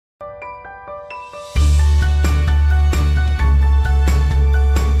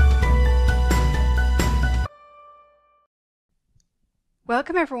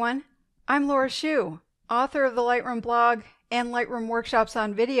Welcome everyone. I'm Laura Shu, author of the Lightroom blog and Lightroom workshops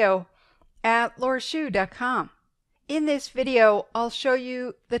on video at laurashu.com. In this video, I'll show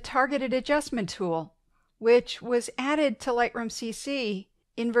you the targeted adjustment tool, which was added to Lightroom CC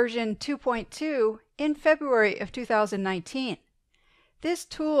in version 2.2 in February of 2019. This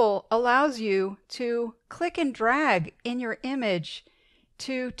tool allows you to click and drag in your image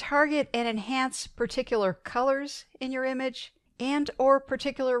to target and enhance particular colors in your image and or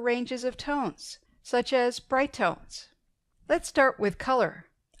particular ranges of tones, such as bright tones. Let's start with color.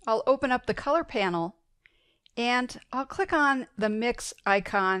 I'll open up the color panel and I'll click on the mix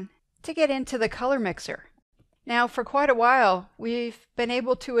icon to get into the color mixer. Now for quite a while we've been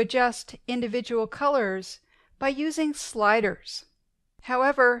able to adjust individual colors by using sliders.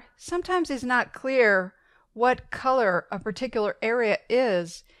 However, sometimes it's not clear what color a particular area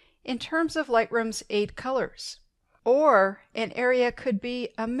is in terms of Lightroom's 8 colors. Or an area could be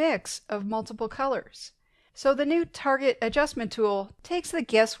a mix of multiple colors. So the new target adjustment tool takes the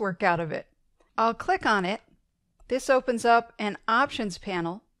guesswork out of it. I'll click on it. This opens up an options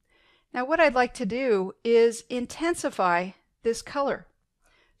panel. Now what I'd like to do is intensify this color.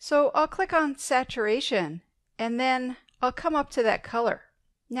 So I'll click on saturation and then I'll come up to that color.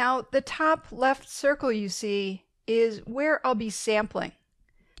 Now the top left circle you see is where I'll be sampling.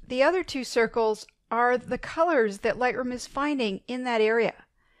 The other two circles are the colors that Lightroom is finding in that area.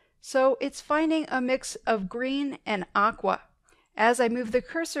 So it's finding a mix of green and aqua. As I move the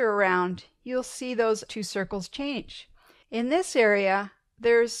cursor around, you'll see those two circles change. In this area,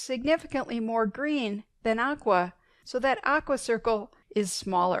 there's significantly more green than aqua, so that aqua circle is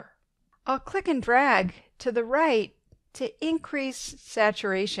smaller. I'll click and drag to the right to increase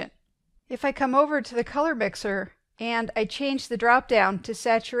saturation. If I come over to the color mixer and I change the drop down to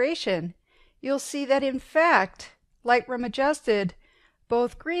saturation, you'll see that in fact Lightroom adjusted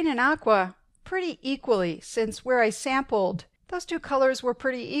both green and aqua pretty equally, since where I sampled those two colors were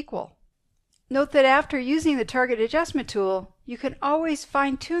pretty equal. Note that after using the target adjustment tool, you can always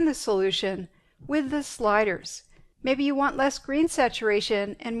fine-tune the solution with the sliders. Maybe you want less green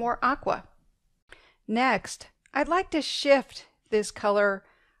saturation and more aqua. Next, I'd like to shift this color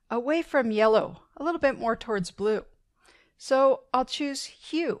away from yellow, a little bit more towards blue. So I'll choose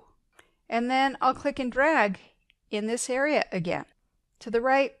hue. And then I'll click and drag in this area again. To the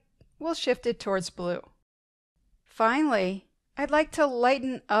right, we'll shift it towards blue. Finally, I'd like to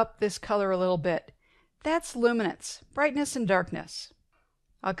lighten up this color a little bit. That's luminance, brightness and darkness.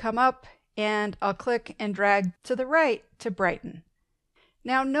 I'll come up and I'll click and drag to the right to brighten.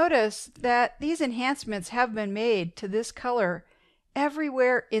 Now notice that these enhancements have been made to this color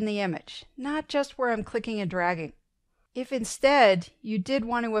everywhere in the image, not just where I'm clicking and dragging. If instead you did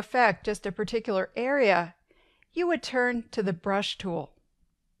want to affect just a particular area, you would turn to the brush tool.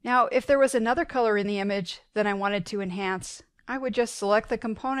 Now if there was another color in the image that I wanted to enhance, I would just select the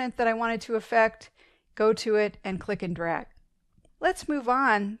component that I wanted to affect, go to it and click and drag. Let's move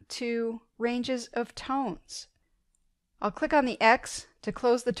on to ranges of tones. I'll click on the X to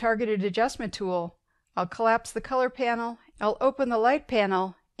close the targeted adjustment tool. I'll collapse the color panel, I'll open the light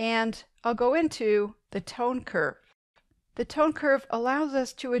panel, and I'll go into the tone curve. The tone curve allows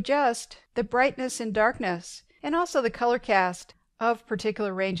us to adjust the brightness and darkness and also the color cast of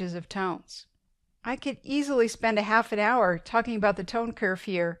particular ranges of tones. I could easily spend a half an hour talking about the tone curve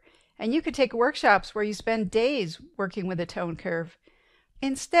here, and you could take workshops where you spend days working with the tone curve.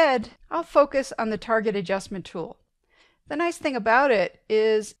 Instead, I'll focus on the target adjustment tool. The nice thing about it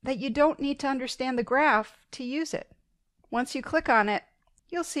is that you don't need to understand the graph to use it. Once you click on it,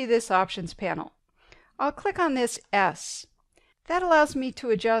 you'll see this options panel. I'll click on this S. That allows me to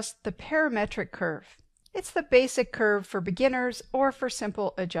adjust the parametric curve. It's the basic curve for beginners or for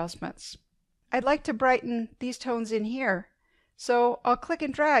simple adjustments. I'd like to brighten these tones in here, so I'll click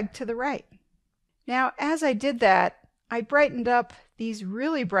and drag to the right. Now as I did that, I brightened up these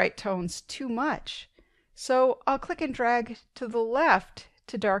really bright tones too much, so I'll click and drag to the left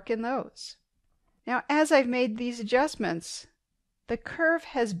to darken those. Now as I've made these adjustments, the curve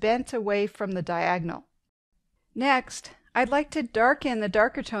has bent away from the diagonal. Next, I'd like to darken the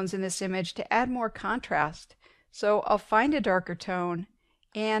darker tones in this image to add more contrast. So I'll find a darker tone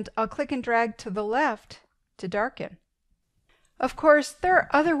and I'll click and drag to the left to darken. Of course, there are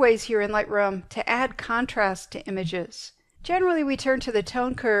other ways here in Lightroom to add contrast to images. Generally, we turn to the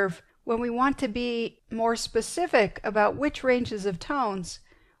tone curve when we want to be more specific about which ranges of tones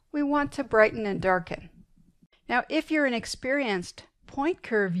we want to brighten and darken. Now, if you're an experienced point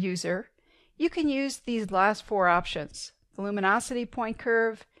curve user, you can use these last 4 options, the luminosity point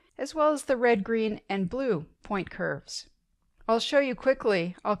curve, as well as the red, green, and blue point curves. I'll show you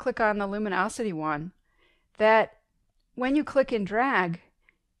quickly, I'll click on the luminosity one, that when you click and drag,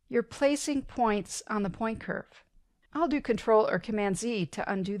 you're placing points on the point curve. I'll do Control or Command Z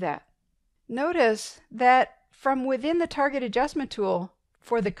to undo that. Notice that from within the target adjustment tool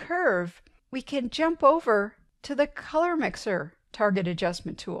for the curve, we can jump over to the color mixer target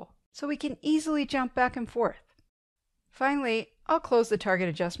adjustment tool, so we can easily jump back and forth. Finally, I'll close the target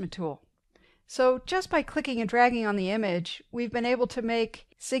adjustment tool. So just by clicking and dragging on the image, we've been able to make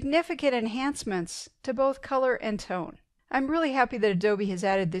significant enhancements to both color and tone. I'm really happy that Adobe has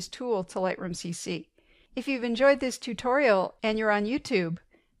added this tool to Lightroom CC. If you've enjoyed this tutorial and you're on YouTube,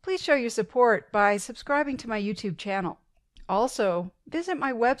 please show your support by subscribing to my YouTube channel. Also, visit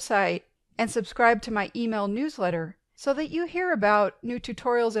my website and subscribe to my email newsletter so that you hear about new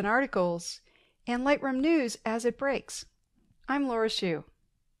tutorials and articles and Lightroom news as it breaks. I'm Laura Shue.